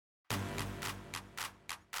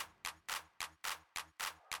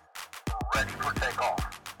ready for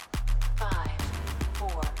takeoff. 5, 4,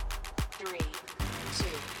 3, 2,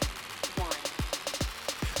 1.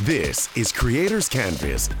 This is Creators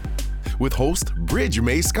Canvas with host Bridge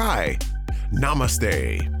May Sky.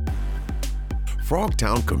 Namaste.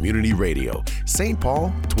 Frogtown Community Radio, St.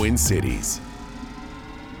 Paul, Twin Cities.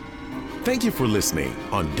 Thank you for listening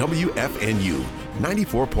on WFNU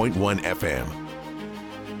 94.1 FM.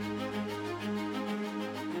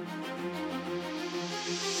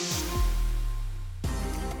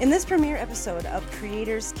 In this premiere episode of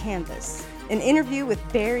Creators Canvas, an interview with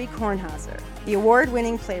Barry Kornhauser, the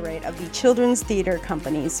award-winning playwright of the Children's Theater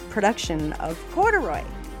Company's production of Corduroy.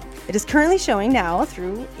 It is currently showing now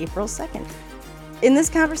through April 2nd. In this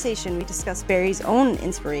conversation, we discuss Barry's own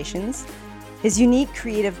inspirations, his unique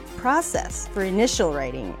creative process for initial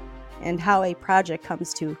writing, and how a project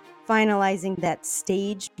comes to finalizing that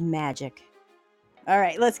stage magic. All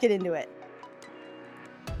right, let's get into it.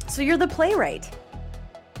 So you're the playwright.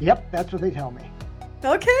 Yep, that's what they tell me.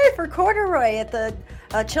 Okay, for Corduroy at the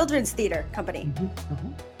Children's Theater Company.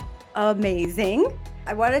 Amazing.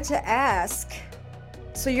 I wanted to ask,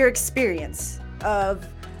 so your experience of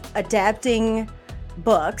adapting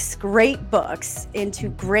books, great books, into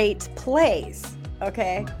great plays,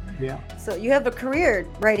 okay? Yeah. So you have a career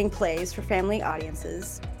writing plays for family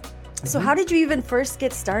audiences. So how did you even first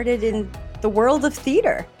get started in the world of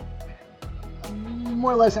theater?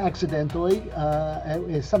 More or less accidentally.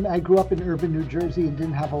 I grew up in urban New Jersey and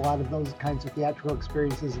didn't have a lot of those kinds of theatrical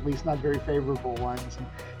experiences, at least not very favorable ones. And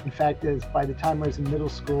in fact, by the time I was in middle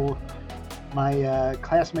school, my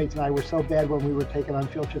classmates and I were so bad when we were taken on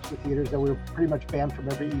field trips to theaters that we were pretty much banned from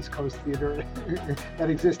every East Coast theater that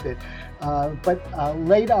existed. But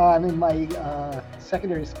late on in my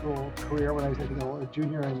secondary school career, when I was a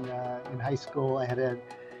junior in high school, I had a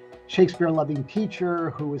Shakespeare-loving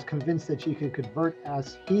teacher who was convinced that she could convert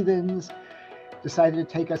us heathens, decided to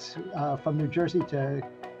take us from New Jersey to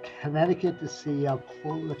Connecticut to see a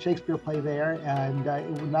Shakespeare play there. And it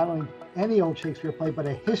was not only any old Shakespeare play, but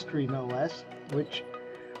a history, no less, which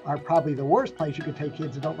are probably the worst plays you could take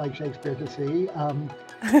kids that don't like Shakespeare to see.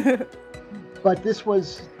 But this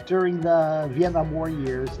was during the Vietnam War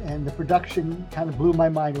years, and the production kind of blew my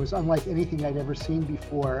mind. It was unlike anything I'd ever seen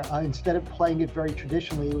before. Instead of playing it very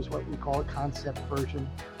traditionally, it was what we call a concept version.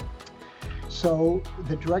 So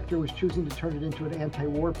the director was choosing to turn it into an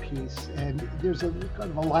anti-war piece, and there's a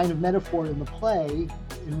kind of a line of metaphor in the play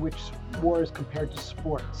in which war is compared to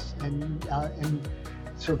sports, and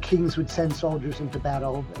so kings would send soldiers into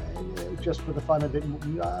battle just for the fun of it,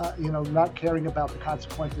 not caring about the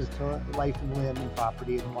consequences to life and limb and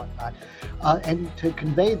property and whatnot. And to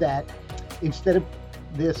convey that, instead of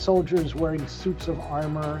the soldiers wearing suits of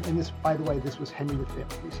armor, and this, by the way, this was Henry V.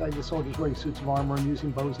 Besides the soldiers wearing suits of armor and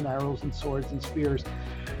using bows and arrows and swords and spears,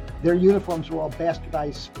 their uniforms were all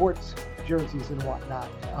bastardized sports jerseys and whatnot.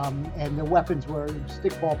 And their weapons were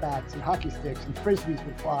stickball bats and hockey sticks, and frisbees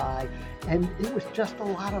would fly. And it was just a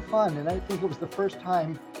lot of fun. And I think it was the first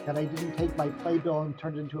time that I didn't take my playbill and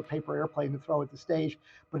turn it into a paper airplane to throw at the stage,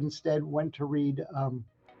 but instead went to read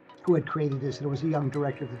who had created this. And it was a young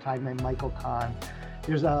director at the time named Michael Kahn.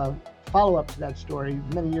 There's a follow-up to that story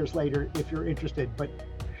many years later if you're interested. But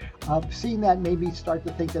seeing that made me start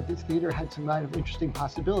to think that this theater had some kind of interesting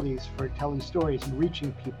possibilities for telling stories and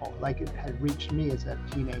reaching people like it had reached me as a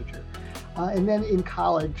teenager. And then in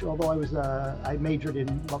college, although I majored in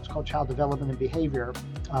what's called child development and behavior,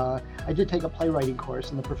 I did take a playwriting course,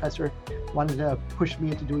 and the professor wanted to push me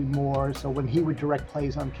into doing more. So when he would direct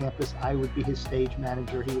plays on campus, I would be his stage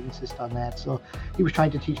manager. He would insist on that. So he was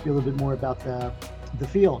trying to teach me a little bit more about the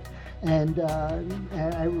field. And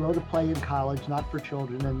I wrote a play in college, not for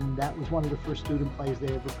children, and that was one of the first student plays they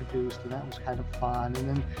ever produced, and that was kind of fun. And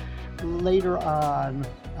then later on,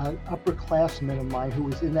 an upperclassman of mine who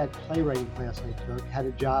was in that playwriting class I took had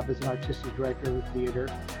a job as an artistic director of the theater.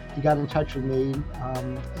 He got in touch with me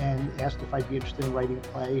and asked if I'd be interested in writing a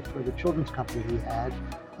play for the children's company he had,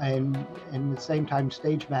 and at the same time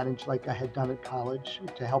stage managed like I had done at college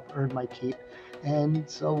to help earn my keep. And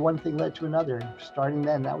so one thing led to another. And starting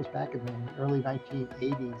then, that was back in the early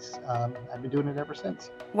 1980s. I've been doing it ever since.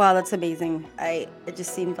 Wow, that's amazing. It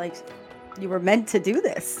just seemed like you were meant to do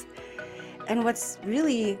this. And what's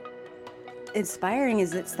really inspiring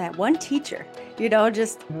is it's that one teacher,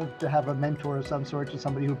 to have a mentor of some sort, to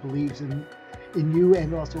somebody who believes in you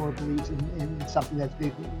and also believes in something that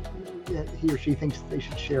he or she thinks they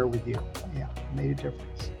should share with you. Yeah, it made a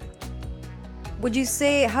difference. Would you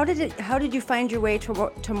say, how did you find your way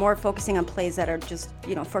to more focusing on plays that are just,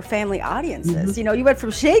 for family audiences? You went from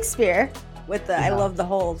Shakespeare with I love the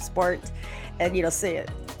whole sport and,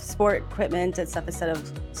 sport equipment and stuff instead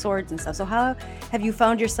of swords and stuff. So how have you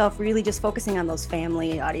found yourself really just focusing on those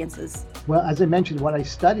family audiences? Well, as I mentioned, what I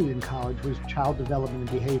studied in college was child development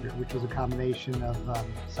and behavior, which was a combination of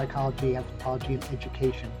psychology, anthropology, and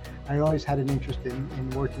education. I always had an interest in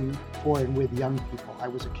working for and with young people. I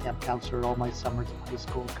was a camp counselor all my summers in high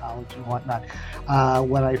school, college, and whatnot.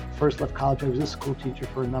 When I first left college, I was a school teacher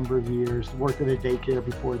for a number of years, worked at a daycare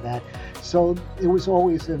before that. So it was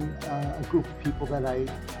always a group of people that I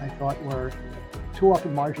thought were too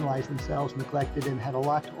often marginalized themselves, neglected, and had a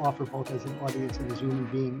lot to offer both as an audience and as human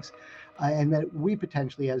beings. And that we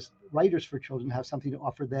potentially, as writers for children, have something to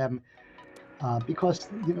offer them. Because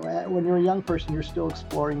when you're a young person, you're still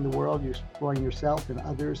exploring the world, you're exploring yourself and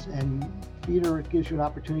others, and theater gives you an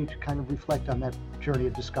opportunity to kind of reflect on that journey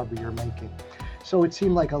of discovery you're making. So it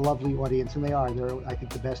seemed like a lovely audience, and they're, I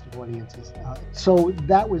think, the best of audiences. So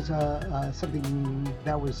that was something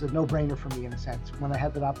that was a no-brainer for me in a sense. When I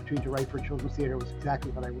had that opportunity to write for children's theater, it was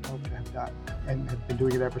exactly what I would hope to have done, and have been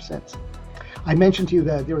doing it ever since. I mentioned to you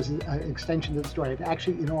that there was an extension to the story. I've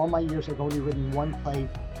actually, in all my years, I've only written one play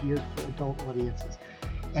geared for adult audiences.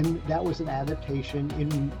 And that was an adaptation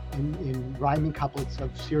in rhyming couplets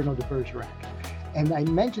of Cyrano de Bergerac. And I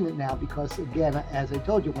mention it now because, again, as I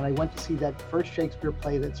told you, when I went to see that first Shakespeare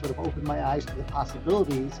play that sort of opened my eyes to the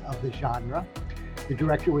possibilities of the genre, the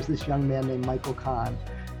director was this young man named Michael Kahn.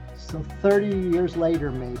 So 30 years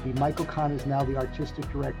later, maybe, Michael Kahn is now the artistic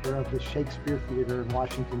director of the Shakespeare Theater in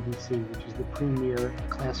Washington, D.C., which is the premier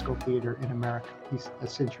classical theater in America. He's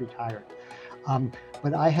since retired.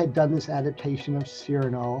 But I had done this adaptation of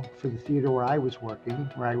Cyrano for the theater where I was working,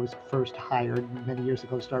 where I was first hired many years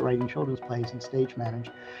ago to start writing children's plays and stage manage.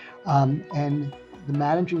 And the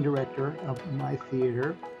managing director of my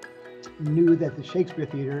theater knew that the Shakespeare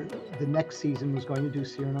Theater, the next season, was going to do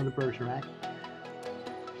Cyrano de Bergerac.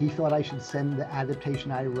 He thought I should send the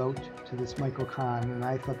adaptation I wrote to this Michael Kahn, and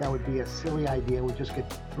I thought that would be a silly idea. It would just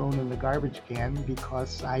get thrown in the garbage can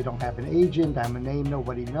because I don't have an agent, I'm a name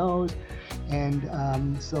nobody knows,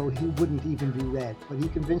 and so he wouldn't even be read. But he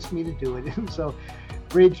convinced me to do it. And so,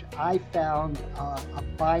 Bridge, I found a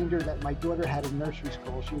binder that my daughter had in nursery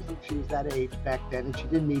school. She was that age back then, and she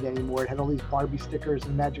didn't need anymore. It had all these Barbie stickers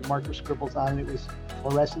and magic marker scribbles on it. It was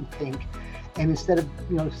fluorescent pink. And instead of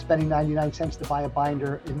spending 99 cents to buy a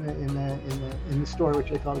binder in the store,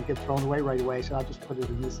 which I thought would get thrown away, so I'll just put it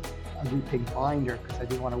in this ugly pink binder because I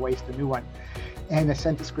didn't want to waste a new one. And I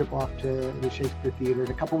sent the script off to the Shakespeare Theater. And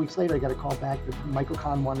a couple weeks later, I got a call back that Michael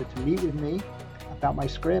Kahn wanted to meet with me about my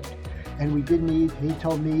script. And we did meet. He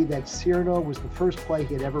told me that Cyrano was the first play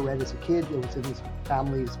he had ever read as a kid. It was in his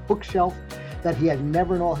family's bookshelf, that he had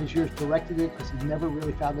never in all his years directed it because he never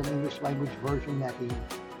really found an English language version that he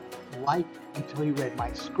liked until he read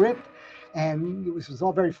my script. And it was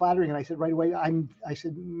all very flattering. And I said right away, I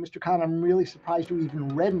said, Mr. Kahn, I'm really surprised you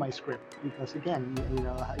even read my script because, again,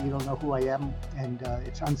 you don't know who I am, and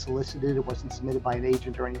it's unsolicited. It wasn't submitted by an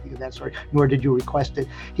agent or anything of that sort, nor did you request it.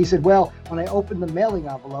 He said, well, when I opened the mailing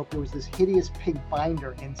envelope, there was this hideous pink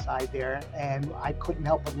binder inside there, and I couldn't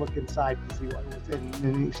help but look inside to see what was in.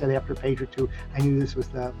 And he said after a page or two, I knew this was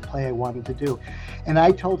the play I wanted to do. And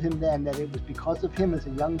I told him then that it was because of him as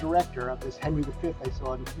a young director of this Henry V I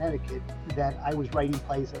saw in Connecticut that I was writing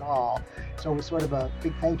plays at all. So it was sort of a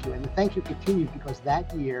big thank you. And the thank you continued because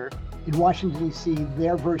that year in Washington, D.C.,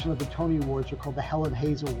 their version of the Tony Awards are called the Helen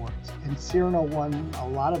Hayes Awards. And Cyrano won a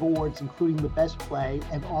lot of awards, including the Best Play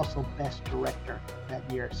and also Best Director that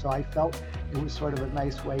year. So I felt it was sort of a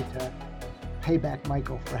nice way to pay back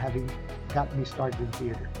Michael for having gotten me started in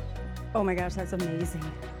theater. Oh my gosh, that's amazing.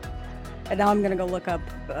 And now I'm going to go look up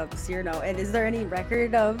Cyrano. And is there any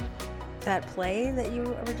record of that play that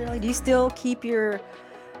you originally, do you still keep your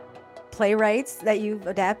playwrights that you've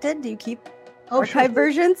adapted? Do you keep archive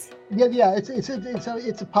versions? Yeah.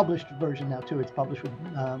 It's a published version now too. It's published with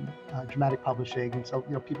Dramatic Publishing, and so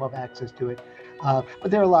people have access to it.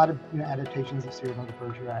 But there are a lot of adaptations of Cyrano de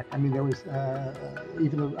Bergerac. I mean, there was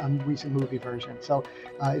even a recent movie version. So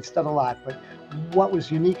it's done a lot. But what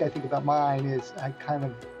was unique, I think, about mine is I kind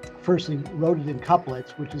of firstly wrote it in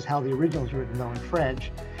couplets, which is how the original is written, though, in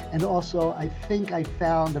French. And also, I think I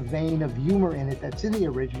found a vein of humor in it that's in the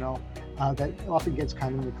original that often gets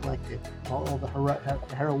kind of neglected. All the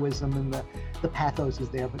heroism and the pathos is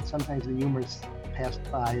there, but sometimes the humor is passed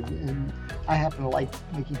by. And I happen to like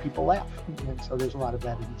making people laugh. And so there's a lot of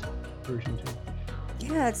that in this version,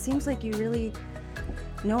 too. Yeah, it seems like you really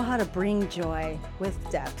know how to bring joy with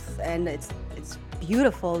depth. And it's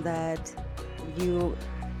beautiful that you,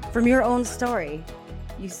 from your own story,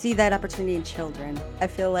 you see that opportunity in children. I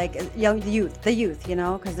feel like the youth,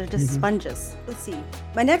 because they're just sponges. Let's see.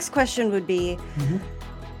 My next question would be,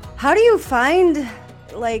 How do you find,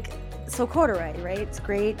 like, so Corduroy, right? It's a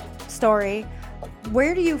great story.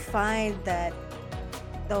 Where do you find that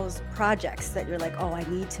those projects that you're like, oh, I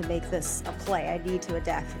need to make this a play, I need to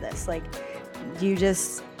adapt this? Like, do you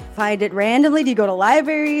just find it randomly? Do you go to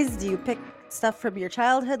libraries? Do you pick stuff from your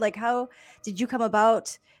childhood? Like, how did you come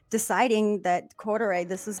about deciding that Corduroy,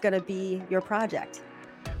 this is going to be your project?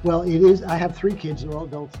 Well, it is. I have 3 kids, they're all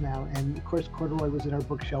adults now. And of course, Corduroy was in our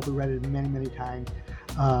bookshelf. We read it many, many times.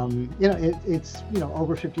 It's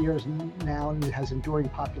over 50 years now, and it has enduring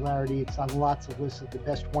popularity. It's on lots of lists of the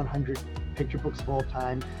best 100 picture books of all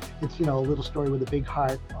time. It's, a little story with a big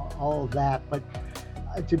heart, all of that. But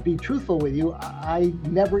to be truthful with you, I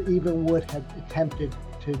never even would have attempted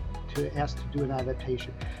to ask to do an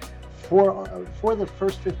adaptation. For the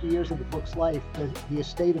first 50 years of the book's life, the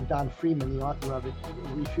estate of Don Freeman, the author of it,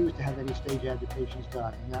 refused to have any stage adaptations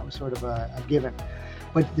done, and that was sort of a given.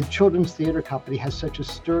 But the Children's Theater Company has such a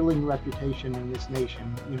sterling reputation in this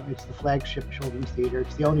nation. It's the flagship children's theater.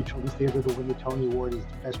 It's the only children's theater to win the Tony Award. It's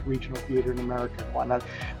the best regional theater in America and whatnot.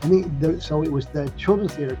 So it was the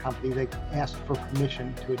Children's Theater Company that asked for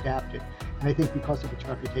permission to adapt it. And I think because of its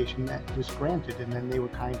reputation, that was granted. And then they were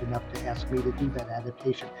kind enough to ask me to do that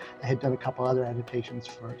adaptation. I had done a couple other adaptations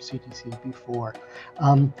for CTC before.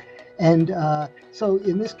 So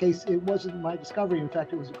in this case, it wasn't my discovery. In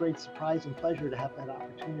fact, it was a great surprise and pleasure to have that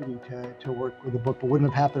opportunity to work with the book, but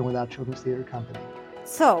wouldn't have happened without Children's Theater Company.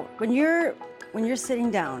 So when you're sitting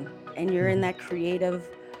down and you're in that creative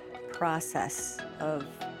process of,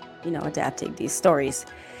 adapting these stories,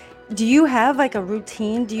 do you have like a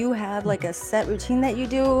routine? Do you have like a set routine that you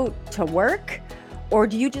do to work? Or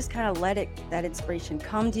do you just kind of let that inspiration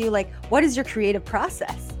come to you? Like, what is your creative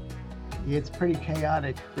process? It's pretty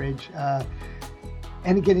chaotic, Bridge.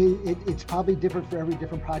 And again, it's probably different for every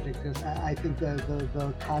different project, because I think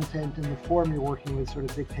the content and the form you're working with sort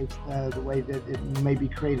of dictates the way that it may be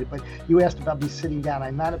created. But you asked about me sitting down.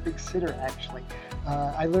 I'm not a big sitter, actually.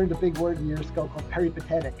 I learned a big word years ago called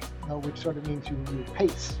peripatetic, which sort of means you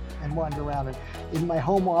pace and wander around. And in my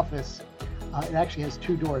home office, it actually has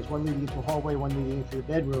 2 doors, one leading into the hallway, one leading into the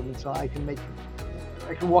bedroom, and so I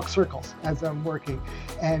can walk circles as I'm working.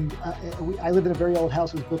 And I live in a very old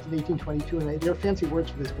house. It was built in 1822, and there are fancy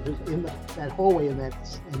words for this, but there's in that hallway in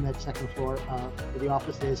that second floor where the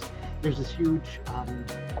office is, there's this huge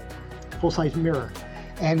full-size mirror.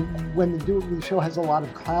 And when the show has a lot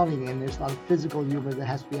of clowning and there's a lot of physical humor that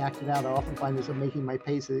has to be acted out, I often find as I'm making my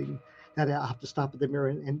pacing that I have to stop at the mirror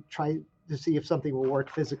and try to see if something will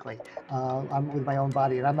work physically. I'm with my own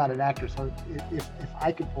body, and I'm not an actor, so if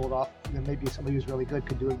I could pull it off, then maybe somebody who's really good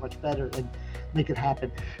could do it much better and make it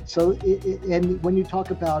happen. So, and when you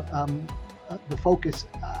talk about the focus,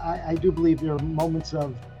 I do believe there are moments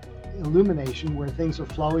of illumination where things are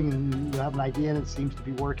flowing and you have an idea and it seems to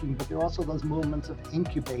be working, but there are also those moments of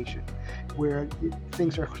incubation where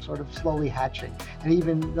things are sort of slowly hatching. And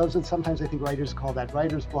even those are sometimes, I think writers call that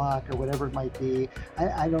writer's block or whatever it might be.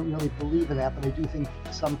 I don't really believe in that, but I do think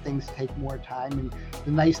some things take more time. And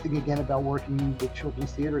the nice thing again about working with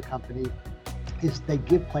Children's Theater Company is they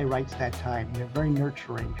give playwrights that time. They're very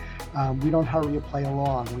nurturing. We don't hurry a play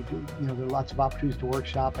along. We do, there are lots of opportunities to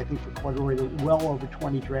workshop. I think for Corduroy, well over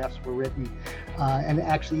 20 drafts were written. And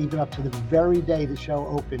actually, even up to the very day the show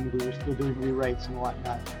opened, we were still doing rewrites and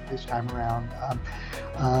whatnot this time around.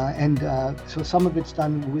 So some of it's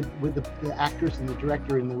done with the actors and the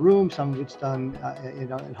director in the room. Some of it's done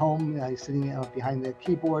at home, sitting behind the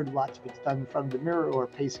keyboard. Lots of it's done in front of the mirror or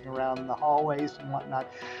pacing around the hallways and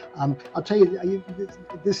whatnot. I'll tell you,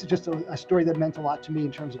 this is just a story that meant a lot to me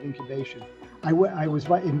in terms of incubation. I was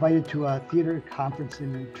invited to a theater conference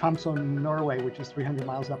in Tromsø, Norway, which is 300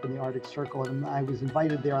 miles up in the Arctic Circle, and I was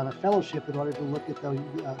invited there on a fellowship in order to look at the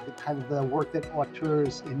kind of the work that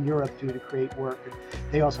auteurs in Europe do to create work. And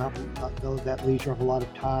they also have that leisure of a lot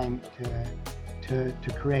of time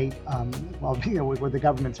to create, where the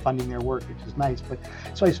government's funding their work, which is nice. But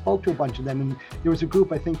so I spoke to a bunch of them, and there was a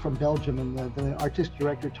group, I think, from Belgium, and the artistic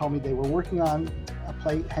director told me they were working on a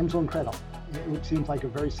play, Hansel and Gretel. It seems like a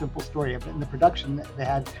very simple story, and the production that they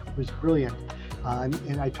had was brilliant.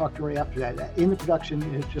 And I talked to her after that. In the production,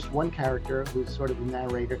 there's just one character who's sort of the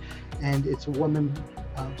narrator, and it's a woman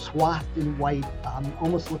swathed in white,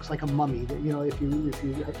 almost looks like a mummy.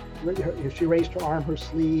 If she raised her arm, her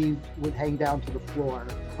sleeve would hang down to the floor,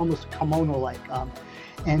 almost kimono-like.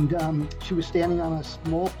 And she was standing on a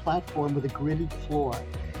small platform with a gridded floor,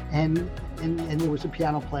 and there was a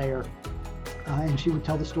piano player. And she would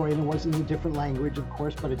tell the story, and it was in a different language, of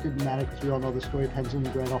course, but it didn't matter because we all know the story of Hansel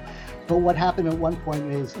and Gretel. But what happened at one point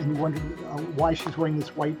is, and you wondered why she's wearing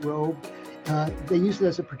this white robe, they used it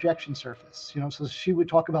as a projection surface, so she would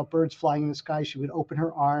talk about birds flying in the sky. She would open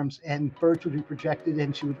her arms and birds would be projected,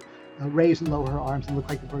 and she would raise and lower her arms and look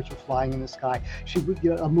like the birds were flying in the sky. She would,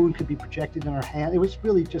 a moon could be projected in her hand. It was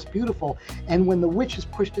really just beautiful. And when the witch is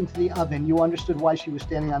pushed into the oven, you understood why she was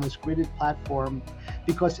standing on this gridded platform,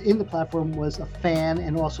 because in the platform was a fan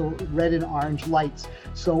and also red and orange lights.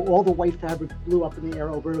 So all the white fabric blew up in the air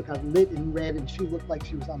over her, got lit in red, and she looked like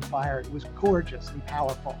she was on fire. It was gorgeous and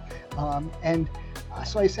powerful.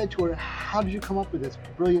 So I said to her, how did you come up with this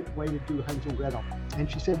brilliant way to do Hansel and Gretel? And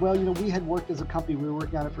she said, well, we had worked as a company. We were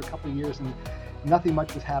working on it for a couple of years and nothing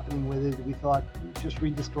much was happening with it. We thought, just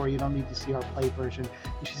read the story. You don't need to see our play version.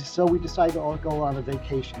 And she said, so we decided to all go on a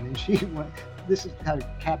vacation. And she went, this is kind of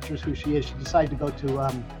captures who she is. She decided to go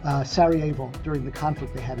to Sarajevo during the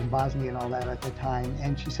conflict they had in Bosnia and all that at the time.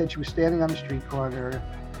 And she said she was standing on a street corner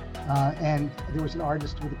and there was an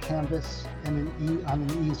artist with a canvas and on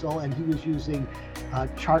an easel, and he was using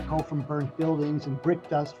charcoal from burnt buildings and brick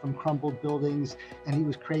dust from crumbled buildings, and he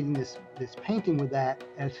was creating this painting with that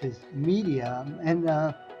as his medium.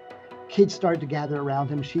 And kids started to gather around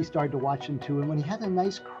him. She started to watch him too. And when he had a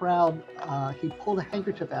nice crowd, he pulled a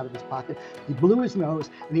handkerchief out of his pocket. He blew his nose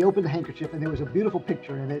and he opened the handkerchief, and there was a beautiful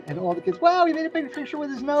picture in it. And all the kids, wow, he made a big picture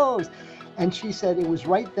with his nose. And she said it was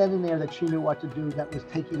right then and there that she knew what to do. That was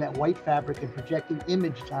taking that white fabric and projecting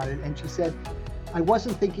images on it. And she said, I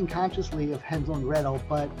wasn't thinking consciously of Hansel and Gretel,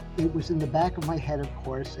 but it was in the back of my head, of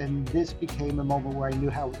course. And this became a moment where I knew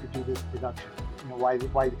how we could do this production.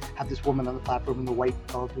 Why have this woman on the platform in the white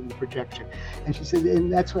cloak and the projection? And she said,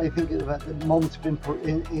 and that's what I think about the moments of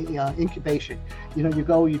incubation. You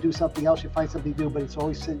go, you do something else, you find something to do, but it's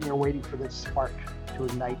always sitting there waiting for this spark to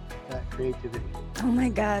ignite that creativity. Oh my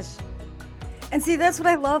gosh. And see, that's what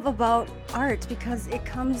I love about art, because it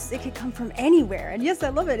can come from anywhere. And yes, I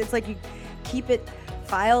love it. It's like you keep it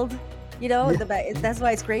filed, Yeah. That's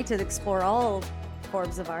why it's great to explore all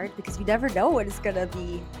forms of art, because you never know when it's going to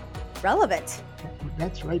be relevant.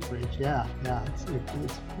 That's right, Bridge. Yeah.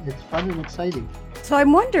 It's fun and exciting. So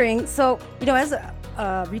I'm wondering, as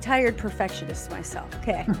a retired perfectionist myself,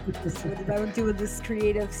 okay, so when I'm doing this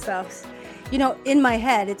creative stuff, in my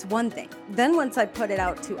head, it's one thing. Then once I put it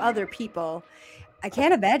out to other people, I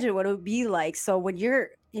can't imagine what it would be like. So when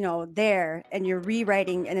you're, there and you're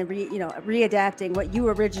rewriting and readapting what you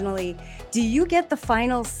originally, do you get the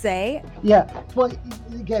final say? Yeah. Well,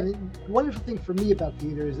 again, the wonderful thing for me about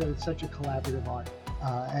theater is that it's such a collaborative art.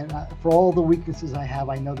 And for all the weaknesses I have,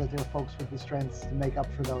 I know that there are folks with the strengths to make up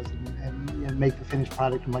for those and make the finished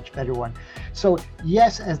product a much better one. So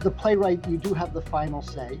yes, as the playwright, you do have the final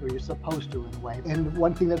say, or you're supposed to in a way. And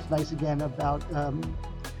one thing that's nice again about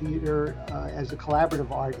theater as a collaborative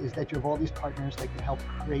art is that you have all these partners that can help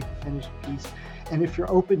create the finished piece. And if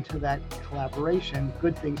you're open to that collaboration,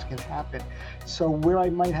 good things can happen. So where I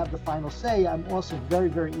might have the final say, I'm also very,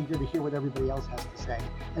 very eager to hear what everybody else has to say.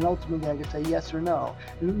 And ultimately, I can say yes or no.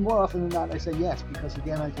 And more often than not, I say yes, because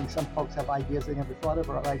again, I think some folks have ideas they never thought of,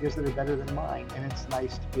 or ideas that are better than mine. And it's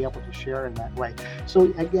nice to be able to share in that way.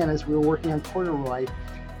 So again, as we were working on Corduroy,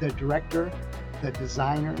 the director, the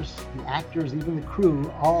designers, the actors, even the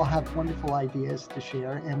crew, all have wonderful ideas to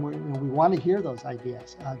share, and we want to hear those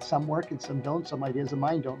ideas. Some work and some don't. Some ideas of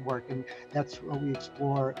mine don't work, and that's what we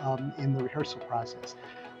explore in the rehearsal process.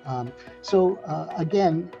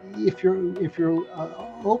 Again, if you're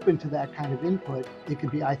open to that kind of input, it can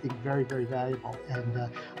be, I think, very, very valuable.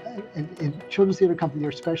 And Children's Theater Company are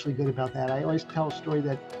especially good about that. I always tell a story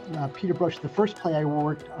that Peter Brush, the first play I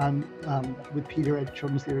worked on with Peter at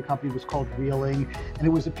Children's Theater Company was called Reeling, and it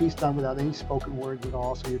was a piece done without any spoken words at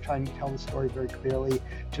all. So you're trying to tell the story very clearly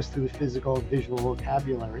just through the physical, visual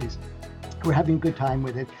vocabularies. We're having a good time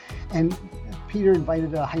with it. And Peter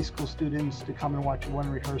invited high school students to come and watch one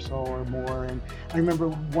rehearsal or more. And I remember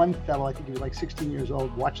one fellow, I think he was like 16 years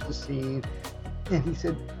old, watched the scene, and he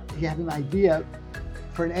said he had an idea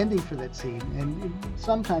for an ending for that scene. And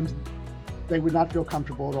sometimes they would not feel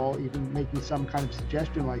comfortable at all even making some kind of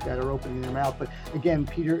suggestion like that or opening their mouth. But again,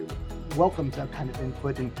 Peter welcomes that kind of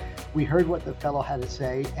input, and we heard what the fellow had to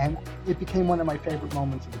say, and it became one of my favorite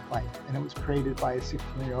moments of the play. And it was created by a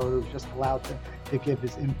 16-year-old who was just allowed to give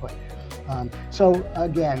his input. So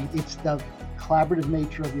again, it's the collaborative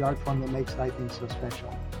nature of the art form that makes it, I think, so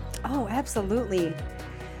special. Oh, absolutely.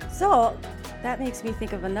 So that makes me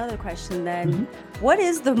think of another question then. Mm-hmm. What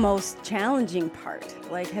is the most challenging part?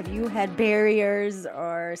 Like, have you had barriers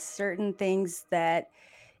or certain things that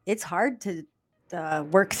it's hard to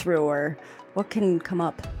work through, or what can come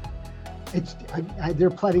up? There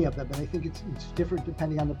are plenty of them, but I think it's different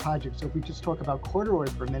depending on the project. So if we just talk about Corduroy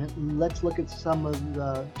for a minute, let's look at some of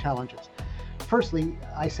the challenges. firstly,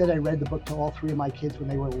 I said I read the book to all 3 of my kids when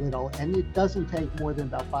they were little, and it doesn't take more than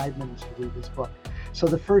about 5 minutes to read this book. So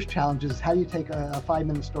the first challenge is, how do you take a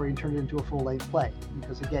 5-minute story and turn it into a full-length play?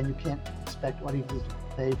 Because again, you can't expect audiences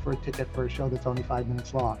to pay for a ticket for a show that's only 5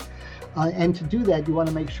 minutes long. And to do that, you want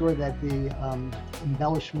to make sure that the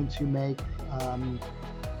embellishments you make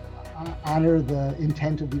honor the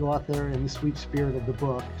intent of the author and the sweet spirit of the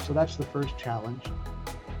book. So that's the first challenge.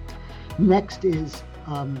 Next is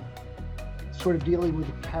sort of dealing with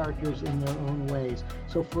the characters in their own ways.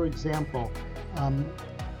 So for example,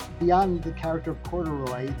 beyond the character of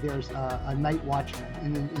Corduroy, there's a night watchman.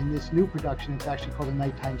 And in this new production, it's actually called a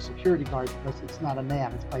nighttime security guard, because it's not a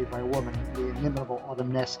man, it's played by a woman, the inimitable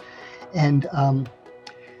Autumn Ness. And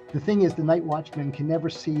the thing is, the night watchman can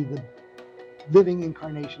never see the living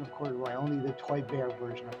incarnation of Corduroy, only the toy bear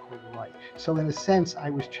version of Corduroy. So in a sense,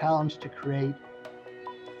 I was challenged to create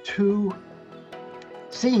 2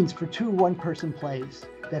 scenes for 2 one-person plays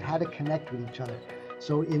that had to connect with each other.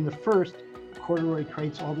 So in the first, Corduroy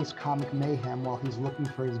creates all this comic mayhem while he's looking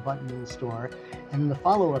for his button in the store. And in the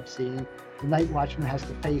follow-up scene, the night watchman has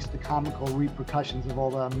to face the comical repercussions of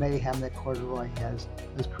all the mayhem that Corduroy has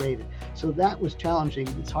created. So that was challenging.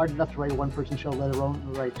 It's hard enough to write a one-person show, let alone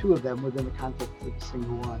write 2 of them within the context of a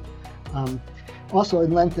single one. Also,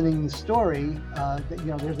 in lengthening the story,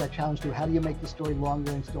 there's that challenge too. How do you make the story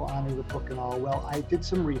longer and still honor the book and all? Well, I did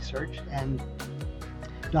some research, and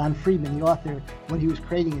Don Friedman, the author, when he was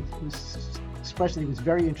creating it, he was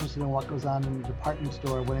very interested in what goes on in the department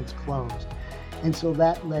store when it's closed. And so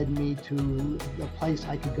that led me to a place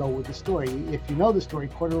I could go with the story. If you know the story,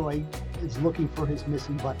 Corduroy is looking for his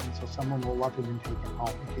missing button, so someone will love him and take him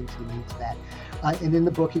home. He thinks he needs that. And in the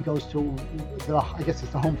book, he goes to I guess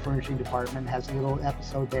it's the home furnishing department, has a little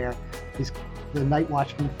episode there. The night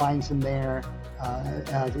watchman finds him there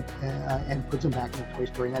and puts him back in the toy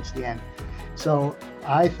store, and that's the end. So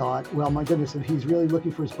I thought, well, my goodness, if he's really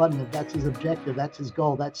looking for his button, if that's his objective, that's his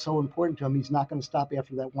goal, that's so important to him, he's not going to stop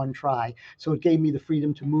after that one try. So it gave me the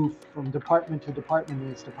freedom to move from department to department in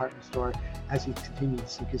his department store as he continued to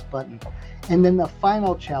seek his button. And then the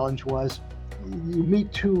final challenge was, you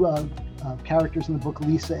meet 2 characters in the book,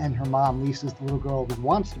 Lisa and her mom. Lisa's the little girl that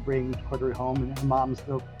wants to bring Corduroy home, and her mom's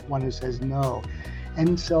the one who says no.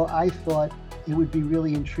 And so I thought it would be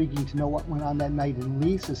really intriguing to know what went on that night in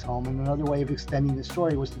Lisa's home. And another way of extending the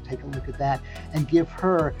story was to take a look at that and give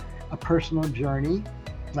her a personal journey,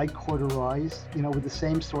 like Corduroy's, with the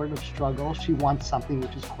same sort of struggle. She wants something,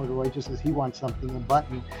 which is Corduroy, just as he wants something, a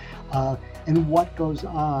button. And what goes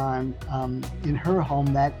on in her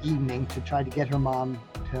home that evening to try to get her mom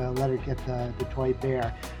to let her get the toy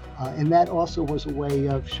bear. And that also was a way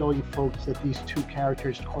of showing folks that these 2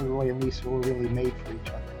 characters, Corduroy and Lisa, were really made for each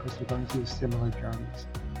other, because they're going through similar journeys.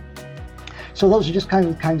 So those are just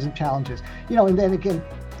kinds of challenges. And then again,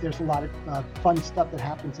 there's a lot of fun stuff that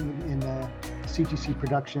happens in the CGC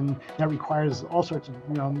production that requires all sorts of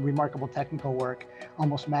remarkable technical work,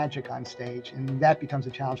 almost magic on stage. And that becomes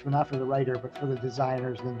a challenge, but not for the writer, but for the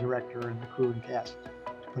designers and the director and the crew and cast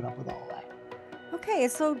to put up with all that. Okay,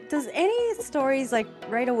 so does any stories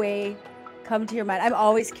right away come to your mind? I'm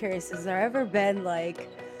always curious, has there ever been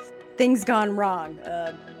things gone wrong,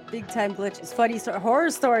 big time glitches, funny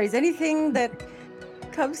horror stories, anything that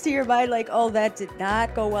comes to your mind oh, that did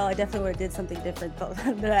not go well, I definitely would have did something different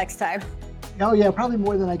the next time? Oh yeah, probably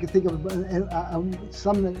more than I could think of.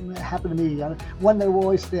 Some that happened to me. One that will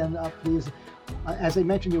always stand up is, as I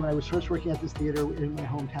mentioned to you, when I was first working at this theater in my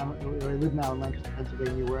hometown, where I live now in Lancaster,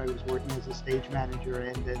 Pennsylvania, where I was working as a stage manager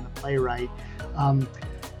and then a playwright.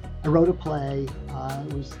 I wrote a play.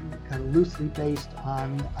 It was kind of loosely based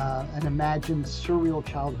on an imagined surreal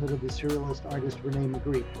childhood of the surrealist artist Rene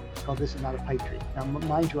Magritte. It's called This Is Not a Pipe Dream. Now,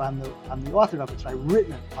 mind you, I'm the author of it, so I've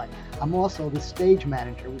written a play. I'm also the stage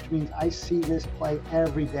manager, which means I see this play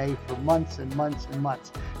every day for months and months and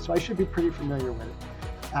months. So I should be pretty familiar with it.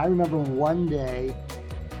 I remember one day,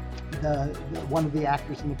 one of the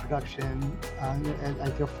actors in the production, I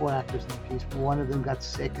think 4 actors in the piece, one of them got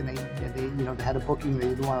sick, and they had a booking, they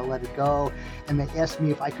didn't want to let it go, and they asked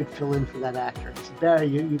me if I could fill in for that actor. I said, Barry,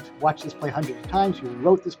 you've watched this play hundreds of times, you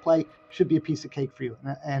wrote this play, should be a piece of cake for you.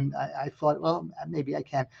 And I thought, well, maybe I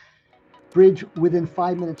can. Bridge, within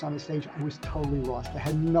 5 minutes on the stage, I was totally lost. I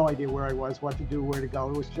had no idea where I was, what to do, where to go.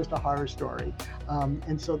 It was just a horror story.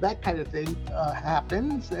 And so that kind of thing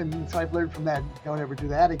happens. And so I've learned from that, don't ever do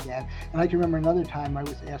that again. And I can remember another time I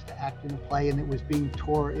was asked to act in a play, and it was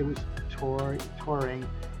touring.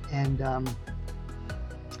 And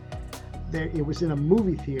it was in a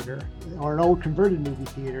movie theater, or an old converted movie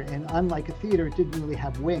theater, and unlike a theater, it didn't really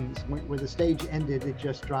have wings. Where the stage ended, it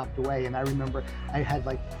just dropped away. And I remember I had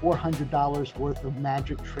like $400 worth of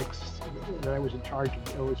magic tricks that I was in charge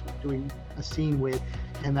of. I was doing a scene with,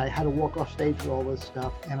 and I had to walk off stage with all this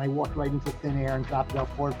stuff, and I walked right into thin air and dropped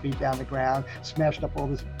about 4 feet down the ground, smashed up all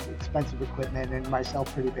this expensive equipment and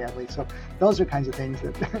myself pretty badly. So those are kinds of things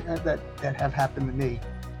that have happened to me.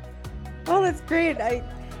 Oh, that's great.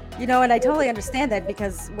 And I totally understand that,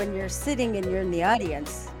 because when you're sitting and you're in the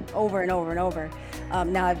audience over and over and over,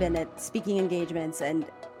 now I've been at speaking engagements, and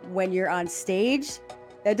when you're on stage,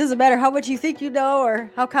 it doesn't matter how much you think you know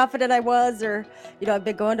or how confident I was, or, I've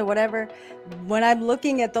been going to whatever. When I'm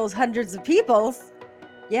looking at those hundreds of people,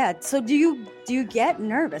 yeah. So do you get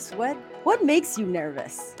nervous? What makes you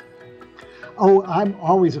nervous? Oh, I'm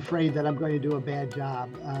always afraid that I'm going to do a bad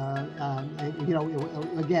job.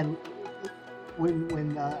 Again,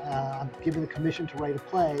 when I'm given a commission to write a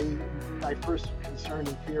play, my first concern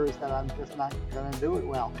and fear is that I'm just not going to do it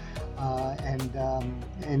well,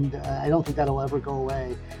 and I don't think that'll ever go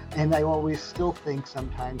away. And I always still think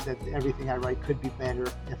sometimes that everything I write could be better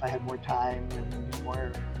if I had more time and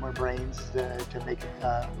more brains to make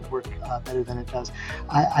it work better than it does.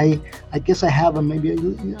 I guess I have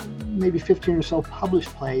maybe 15 or so published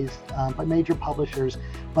plays by major publishers,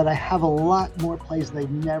 but I have a lot more plays they've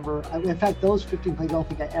never. In fact, those 15 plays, I don't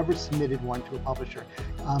think I ever submitted one to a publisher.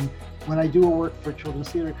 When I do a work for a children's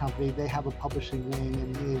theater company, they have a publishing wing,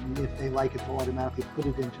 and if they like it, they'll automatically put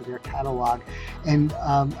it into their catalog. And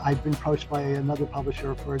I've been approached by another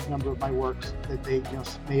publisher for a number of my works that they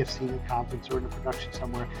may have seen at a conference or in a production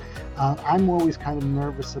somewhere. I'm always kind of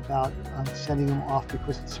nervous about sending them off,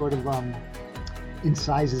 because it sort of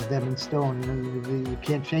incisors them in stone, and you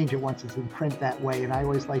can't change it once it's in print that way. And I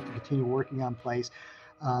always like to continue working on plays.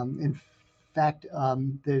 In fact,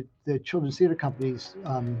 the children's theater company's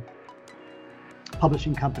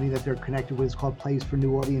publishing company that they're connected with is called Plays for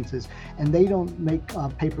New Audiences, and they don't make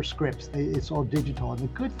paper scripts. It's all digital. And the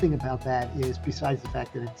good thing about that is, besides the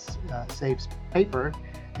fact that it saves paper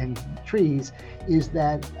and trees, is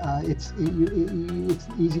that it's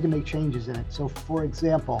easy to make changes in it. So, for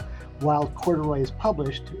example, while Corduroy is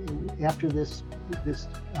published, after this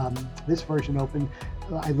version opened,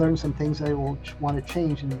 I learned some things that I will want to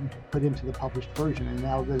change and put into the published version. And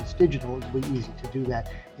now that it's digital, it'll be easy to do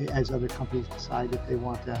that as other companies decide if they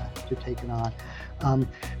want to take it on.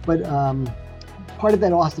 But part of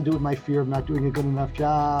that all has to do with my fear of not doing a good enough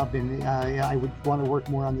job, and I would want to work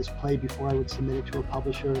more on this play before I would submit it to a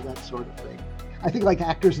publisher, that sort of thing. I think, like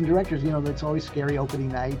actors and directors, it's always scary opening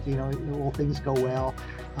night. All things go well,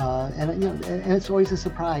 and it's always a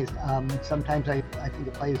surprise. Sometimes I think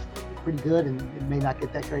the play is pretty good, and it may not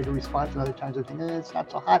get that great a response. And other times I think it's not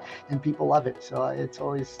so hot, and people love it. So it's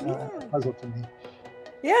always a puzzle to me.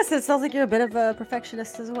 Yes, it sounds like you're a bit of a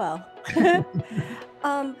perfectionist as well.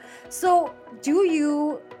 So do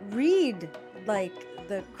you read like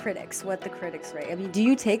the critics, what the critics rate? I mean, do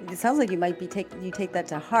you it sounds like you take that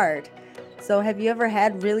to heart. So have you ever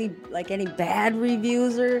had really like any bad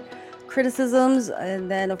reviews or criticisms? And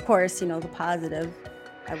then of course, the positive,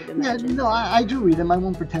 I would imagine. Yeah, no, I do read them. I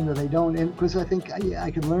won't pretend that I don't, and because I think I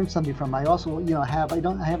could learn something from them. I also, I haven't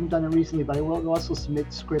done it recently, but I will also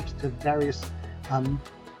submit scripts to various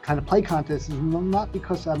kind of play contests, not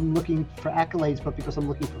because I'm looking for accolades, but because I'm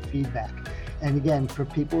looking for feedback. And again, for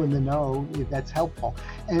people in the know, that's helpful.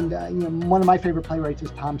 And one of my favorite playwrights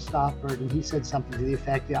is Tom Stoppard, and he said something to the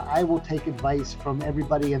effect, I will take advice from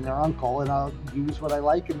everybody and their uncle, and I'll use what I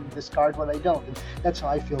like and discard what I don't. And that's how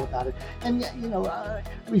I feel about it. And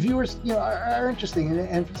reviewers, are interesting.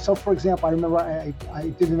 And so, for example, I remember I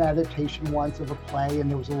did an adaptation once of a play, and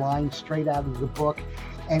there was a line straight out of the book.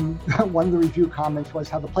 And one of the review comments was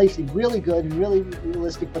how the play seemed really good and really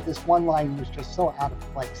realistic, but this one line was just so out of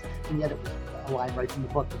place. And yet it was a line right from the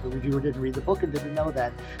book, but the reviewer didn't read the book and didn't know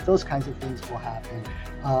that. Those kinds of things will happen.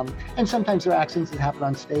 And sometimes there are accidents that happen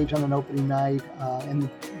on stage on an opening night, and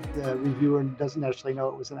the reviewer doesn't necessarily know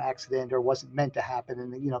it was an accident or wasn't meant to happen,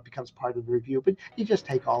 and it becomes part of the review. But you just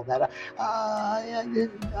take all that.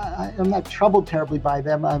 I'm not troubled terribly by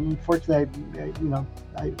them. Unfortunately,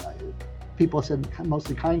 people said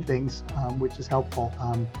mostly kind things, which is helpful.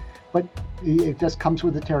 But it just comes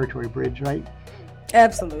with the territory, Bridge, right?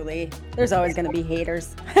 Absolutely. There's always going to be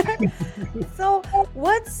haters. So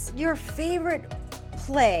what's your favorite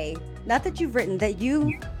play, not that you've written, that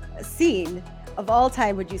you've seen of all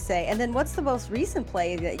time, would you say? And then what's the most recent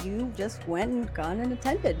play that you just went and gone and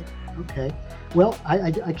attended? Okay. Well,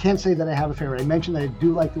 I can't say that I have a favorite. I mentioned that I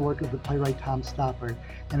do like the work of the playwright Tom Stoppard,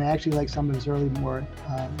 and I actually like some of his early more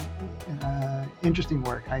interesting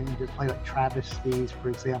work. I did play like travesties, for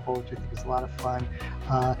example, which I think is a lot of fun.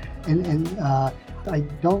 I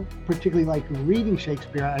don't particularly like reading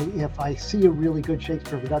Shakespeare. If I see a really good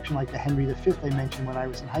Shakespeare production like the Henry V I mentioned when I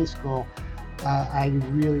was in high school, I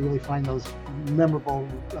really, really find those memorable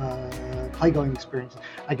play-going experiences.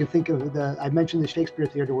 I can think of I mentioned the Shakespeare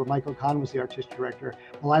Theater where Michael Kahn was the artistic director.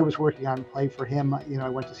 While I was working on a play for him, I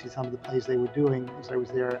went to see some of the plays they were doing as I was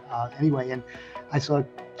there anyway. And I saw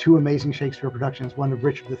two amazing Shakespeare productions, one of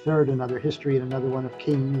Richard III, Another History, and another one of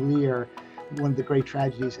King Lear, one of the great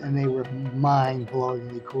tragedies, and they were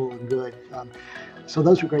mind-blowingly cool and good. So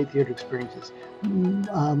those were great theater experiences.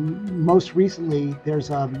 Most recently, there's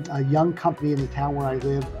a young company in the town where I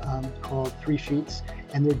live called Three Sheets,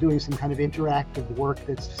 and they're doing some kind of interactive work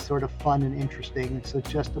that's sort of fun and interesting. And so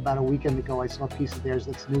just about a weekend ago, I saw a piece of theirs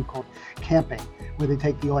that's new called Camping, where they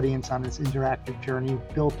take the audience on this interactive journey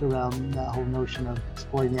built around the whole notion of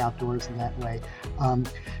exploring the outdoors in that way.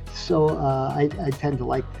 So I tend to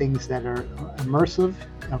like things that are immersive,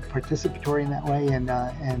 participatory in that way, and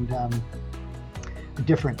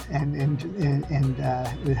different, and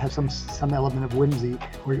it has some element of whimsy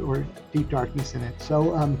or deep darkness in it.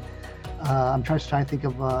 So I'm trying to think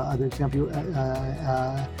of other examples.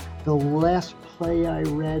 The last play I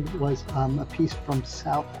read was a piece from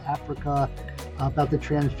South Africa about the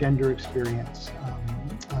transgender experience.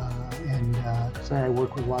 So I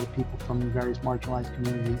work with a lot of people from various marginalized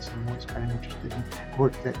communities, and I'm always kind of interested in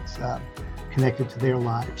work that's connected to their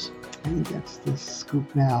lives. I think that's the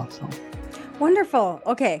scoop now. So. Wonderful.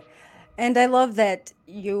 Okay. And I love that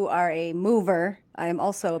you are a mover. I am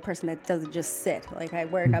also a person that doesn't just sit. Like I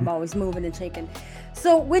work, I'm always moving and shaking.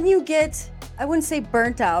 So when you get, I wouldn't say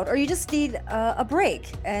burnt out, or you just need a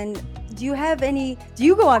break, and do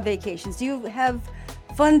you go on vacations? Do you have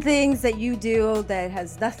fun things that you do that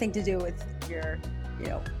has nothing to do with your,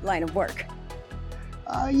 line of work?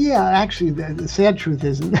 Yeah, actually, the sad truth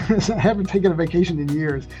is I haven't taken a vacation in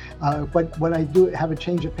years. But when I do have a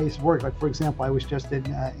change of pace of work, like for example, I was just in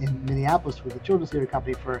Minneapolis with the Children's Theater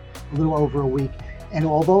Company for a little over a week. And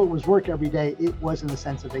although it was work every day, it was in a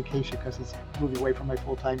sense of vacation because it's moving away from my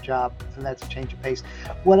full-time job. So that's a change of pace.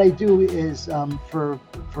 What I do is for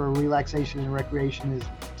relaxation and recreation is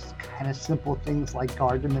kind of simple things like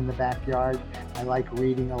garden in the backyard. I like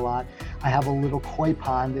reading a lot. I have a little koi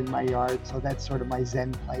pond in my yard, so that's sort of my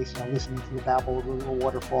zen place. Listening to the babble of the little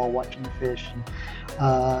waterfall, watching the fish,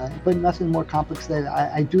 but nothing more complex than that.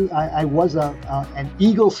 I was an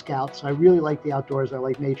Eagle Scout, so I really like the outdoors. I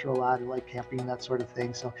like nature a lot. I like camping and that sort of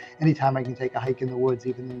thing. So anytime I can take a hike in the woods,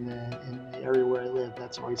 even in the area where I live,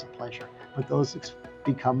 that's always a pleasure. But those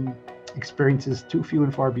become experiences too few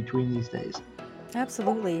and far between these days.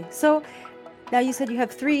 Absolutely. So now you said you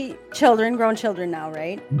have 3 children, grown children now,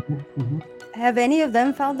 right? Mm-hmm. Have any of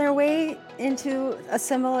them found their way into a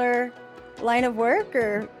similar line of work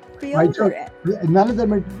or field? None of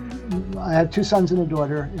them are. I have 2 sons and a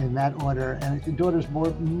daughter in that order, and the daughter's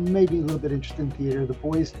maybe a little bit interested in theater. The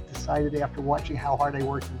boys decided after watching how hard I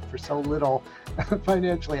worked for so little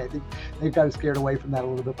financially, I think they've got scared away from that a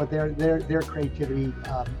little bit. But their creativity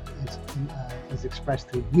is expressed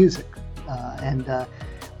through music,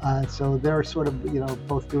 so they're sort of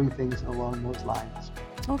both doing things along those lines.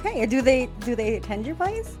 Okay. Do they attend your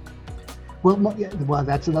plays? Well,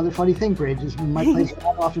 that's another funny thing, Bridge, is my plays are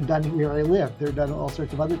not often done where I live. They're done all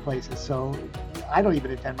sorts of other places, so I don't even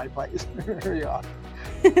attend my plays very often.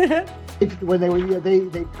 When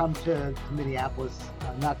they come to Minneapolis,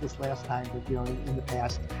 not this last time, but in the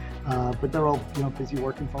past. But they're all busy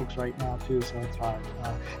working folks right now too, so it's hard.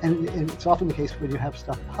 And it's often the case when you have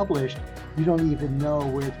stuff published, you don't even know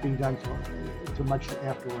where it's being done too much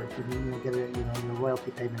afterwards. You get your royalty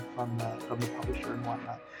payment from the publisher and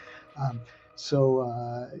whatnot.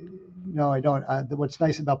 No, I don't. What's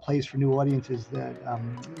nice about Plays for New Audiences is that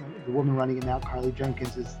the woman running it now, Carly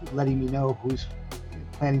Jenkins, is letting me know who's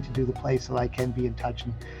planning to do the play so I can be in touch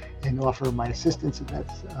and offer my assistance if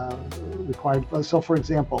that's required. So, for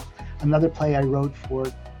example, another play I wrote for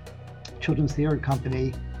Children's Theater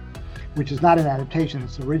Company, which is not an adaptation,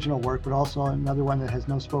 it's original work, but also another one that has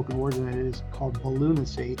no spoken word in it, is called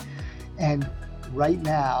Balloonacy. And right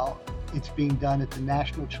now, it's being done at the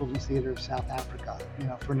National Children's Theater of South Africa,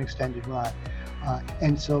 for an extended run.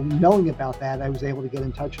 And so knowing about that, I was able to get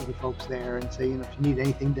in touch with the folks there and say, if you need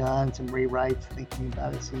anything done, some rewrites, thinking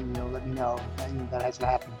about it, let me know. That hasn't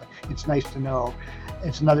happened, but it's nice to know.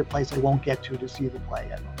 It's another place I won't get to see the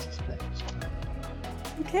play, I don't suspect.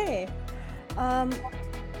 Okay. I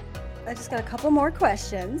just got a couple more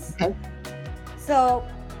questions. Okay. So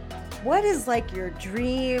what is like your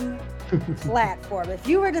dream platform. If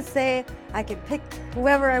you were to say, I could pick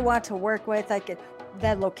whoever I want to work with, I could,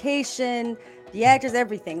 that location, the actors,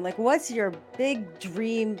 everything. Like, what's your big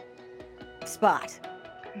dream spot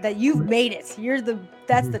that you've made it?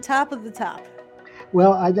 That's the top of the top.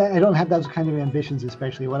 Well, I don't have those kind of ambitions,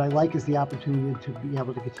 especially. What I like is the opportunity to be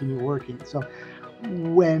able to continue working. So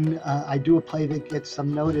when I do a play that gets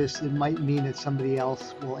some notice, it might mean that somebody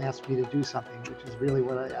else will ask me to do something, which is really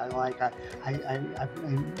what I like. I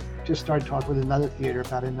just started talking with another theater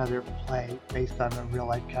about another play based on a real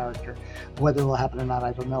life character. Whether it will happen or not,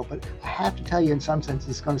 I don't know. But I have to tell you, in some sense,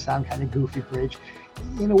 it's going to sound kind of goofy, Bridge.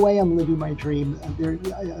 In a way, I'm living my dream.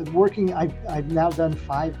 I've now done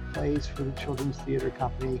 5 plays for the Children's Theater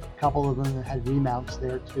Company. A couple of them had remounts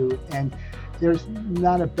there too. And there's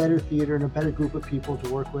not a better theater and a better group of people to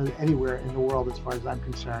work with anywhere in the world as far as I'm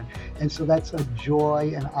concerned. And so that's a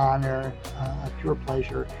joy, an honor, a pure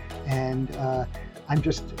pleasure. And I'm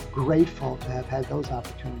just grateful to have had those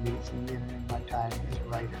opportunities in my time as a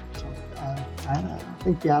writer. So I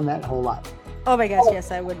think beyond that, a whole lot. Oh my gosh,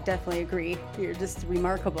 yes, I would definitely agree. You're just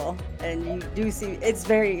remarkable. And you do see, it's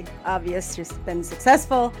very obvious you've been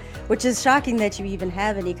successful, which is shocking that you even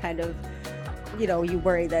have any kind of, you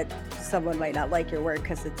worry that someone might not like your work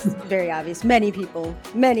because it's very obvious. Many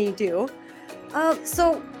do.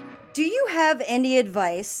 So do you have any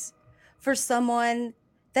advice for someone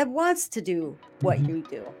that wants to do what you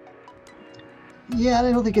do? Yeah,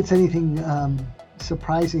 I don't think it's anything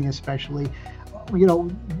surprising, especially.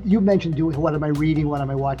 You mentioned what am I reading, what am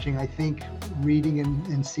I watching? I think reading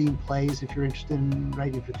and seeing plays, if you're interested in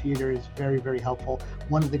writing for theater, is very, very helpful.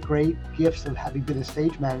 One of the great gifts of having been a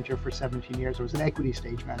stage manager for 17 years, I was an equity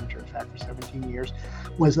stage manager, in fact, for 17 years,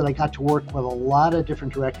 was that I got to work with a lot of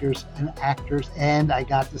different directors and actors, and I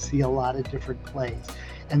got to see a lot of different plays.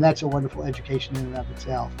 And that's a wonderful education in and of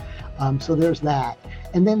itself. So there's that.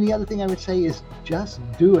 And then the other thing I would say is just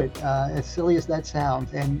do it, as silly as that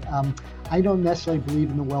sounds. And I don't necessarily believe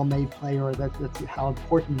in the well-made play or that's how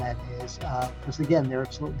important that is. Because again, there are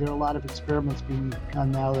a lot of experiments being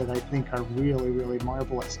done now that I think are really, really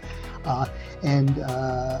marvelous. I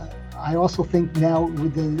also think now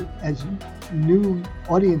as new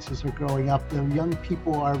audiences are growing up, the young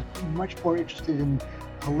people are much more interested in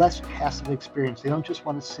a less passive experience. They don't just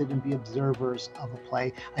want to sit and be observers of a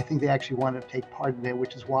play. I think they actually want to take part in it,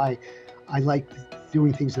 which is why I like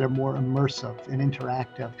doing things that are more immersive and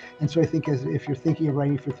interactive. And so I think if you're thinking of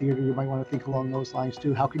writing for theater, you might want to think along those lines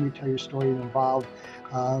too. How can you tell your story and involve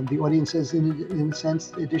the audience as, in a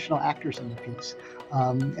sense, additional actors in the piece?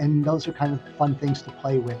 And those are kind of fun things to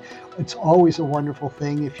play with. It's always a wonderful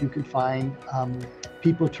thing if you can find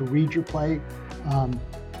people to read your play,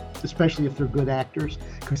 especially if they're good actors,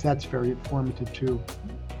 because that's very informative too.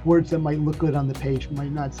 Words that might look good on the page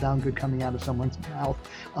might not sound good coming out of someone's mouth,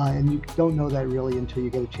 and you don't know that really until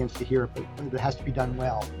you get a chance to hear it, but it has to be done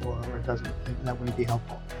well, or it doesn't, that wouldn't be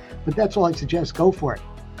helpful. But that's all I'd suggest, go for it.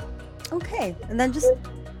 Okay, and then just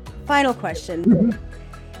final question.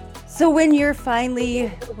 So when you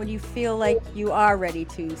feel like you are ready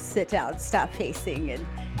to sit down, stop pacing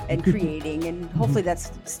and creating, and hopefully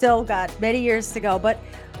that's still got many years to go, but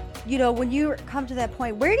when you come to that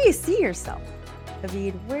point, where do you see yourself?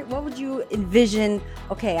 David, what would you envision?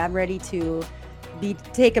 Okay, I'm ready to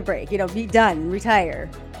take a break, be done, retire.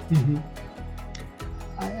 Mm-hmm.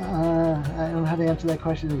 I don't know how to answer that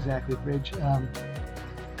question exactly, Bridge.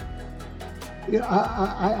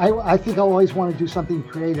 I think I'll always want to do something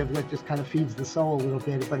creative that just kind of feeds the soul a little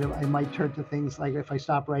bit, but I might turn to things like, if I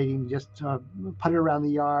stop writing, just put it around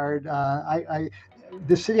the yard.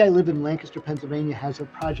 The city I live in, Lancaster, Pennsylvania, has a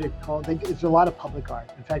project called, it's a lot of public art.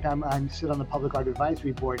 In fact, I sit on the Public Art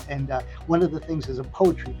Advisory Board, and one of the things is a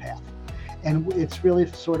poetry path. And it's really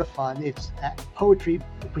sort of fun. It's poetry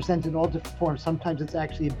presented in all different forms. Sometimes it's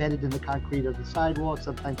actually embedded in the concrete of the sidewalk.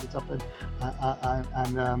 Sometimes it's up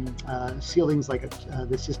on ceilings like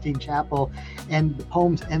the Sistine Chapel. And the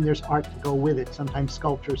poems, and there's art to go with it. Sometimes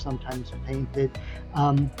sculpture, sometimes painted.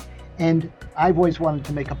 And I've always wanted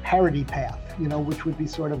to make a parody path, which would be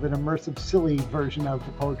sort of an immersive, silly version of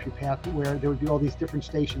the poetry path, where there would be all these different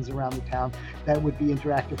stations around the town that would be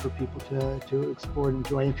interactive for people to explore and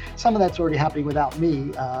enjoy. And some of that's already happening without me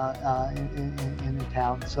in the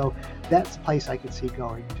town. So that's a place I could see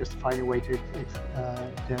going, just to find a way to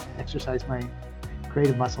exercise my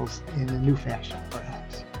creative muscles in a new fashion,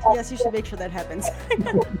 perhaps. Yes, you should make sure that happens.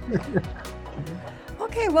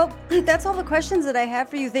 Okay, well, that's all the questions that I have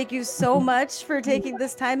for you. Thank you so much for taking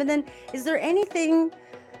this time. And then, is there anything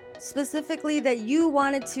specifically that you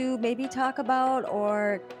wanted to maybe talk about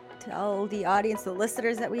or tell the audience, the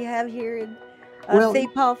listeners that we have here in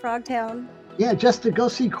St. Paul, Frogtown? Yeah, just to go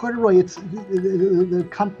see Corduroy. It's the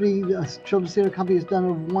company, the Children's Theater Company, has done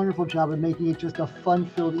a wonderful job of making it just a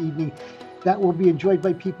fun-filled evening that will be enjoyed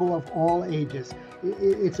by people of all ages.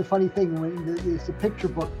 It's a funny thing when it's a picture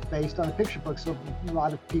book based on a picture book, so a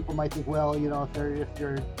lot of people might think, well, if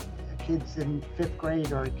they're kids in 5th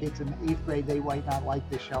grade or kids in 8th grade, they might not like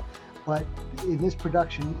this show. But in this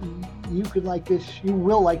production, you could like this, you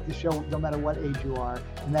will like this show no matter what age you are,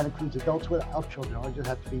 and that includes adults without children. You just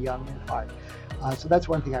have to be young at heart. So that's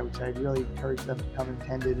one thing I would say. I'd really encourage them to come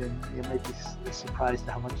attended, and you might be surprised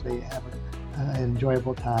at how much they have an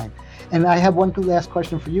enjoyable time. And I have one last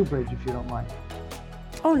question for you, Bridge, if you don't mind.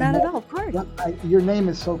 Oh, not at all, of course. Your name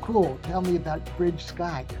is so cool. Tell me about Bridge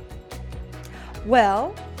Sky.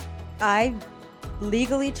 Well, I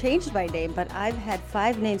legally changed my name, but I've had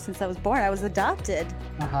 5 names since I was born. I was adopted,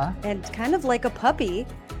 and kind of like a puppy.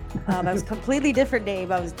 I was a completely different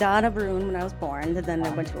name. I was Donna Brune when I was born, and then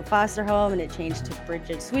I went to a foster home, and it changed to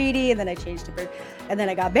Bridget Sweetie, and then I changed to Bridget, and then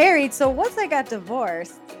I got married. So once I got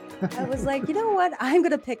divorced, I was like, you know what? I'm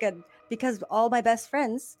gonna pick because all my best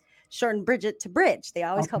friends shortened Bridget to Bridge. They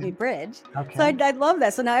always call me Bridge. Okay. So I love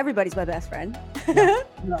that. So now everybody's my best friend.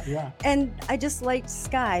 Yeah. And I just liked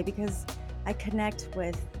Sky because I connect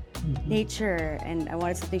with nature, and I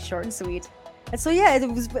wanted something short and sweet. And so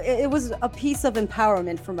it was a piece of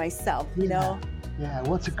empowerment for myself, you know. Yeah,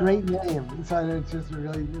 well, it's a great name. So it just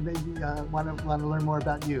really made me want to learn more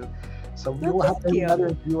about you. So we'll have another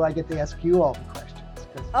interview. I get to ask you all the questions.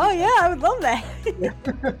 Oh yeah, I would love that.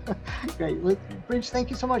 Great, well, Bridge, thank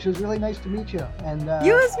you so much. It was really nice to meet you. And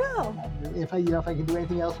you as well. If I can do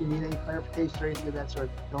anything else, you need any clarification or anything of that sort,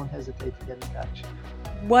 don't hesitate to get in touch.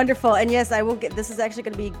 Wonderful, and yes, I will get. This is actually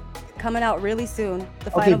going to be coming out really soon.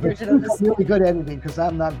 The final version of this. Really good editing, because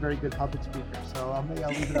I'm not a very good public speaker, so I'll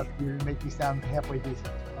leave it up to you to make me sound halfway decent.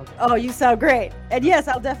 Okay. Oh, you sound great, and yes,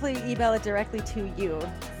 I'll definitely email it directly to you.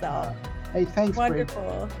 So. Hey, thanks, wonderful.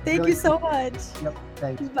 Bridge. Thank really you so much. Yep,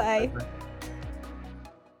 thanks. Bye.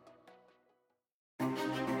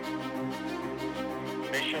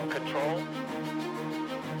 Mission Control.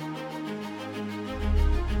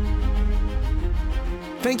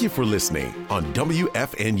 Thank you for listening on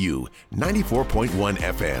WFNU 94.1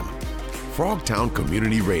 FM, Frogtown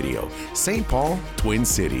Community Radio, St. Paul, Twin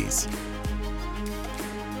Cities.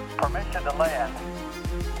 Permission to land.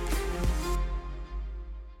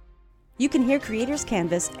 You can hear Creators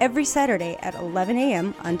Canvas every Saturday at 11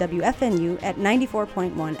 a.m. on WFNU at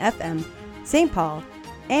 94.1 FM, St. Paul,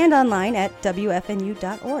 and online at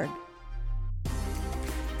WFNU.org.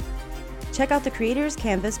 Check out the Creators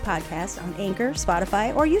Canvas podcast on Anchor,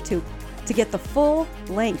 Spotify, or YouTube to get the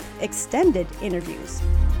full-length extended interviews.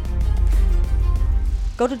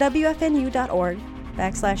 Go to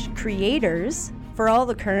WFNU.org/creators for all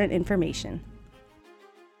the current information.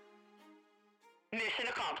 Mission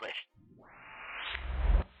accomplished.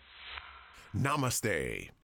 Namaste.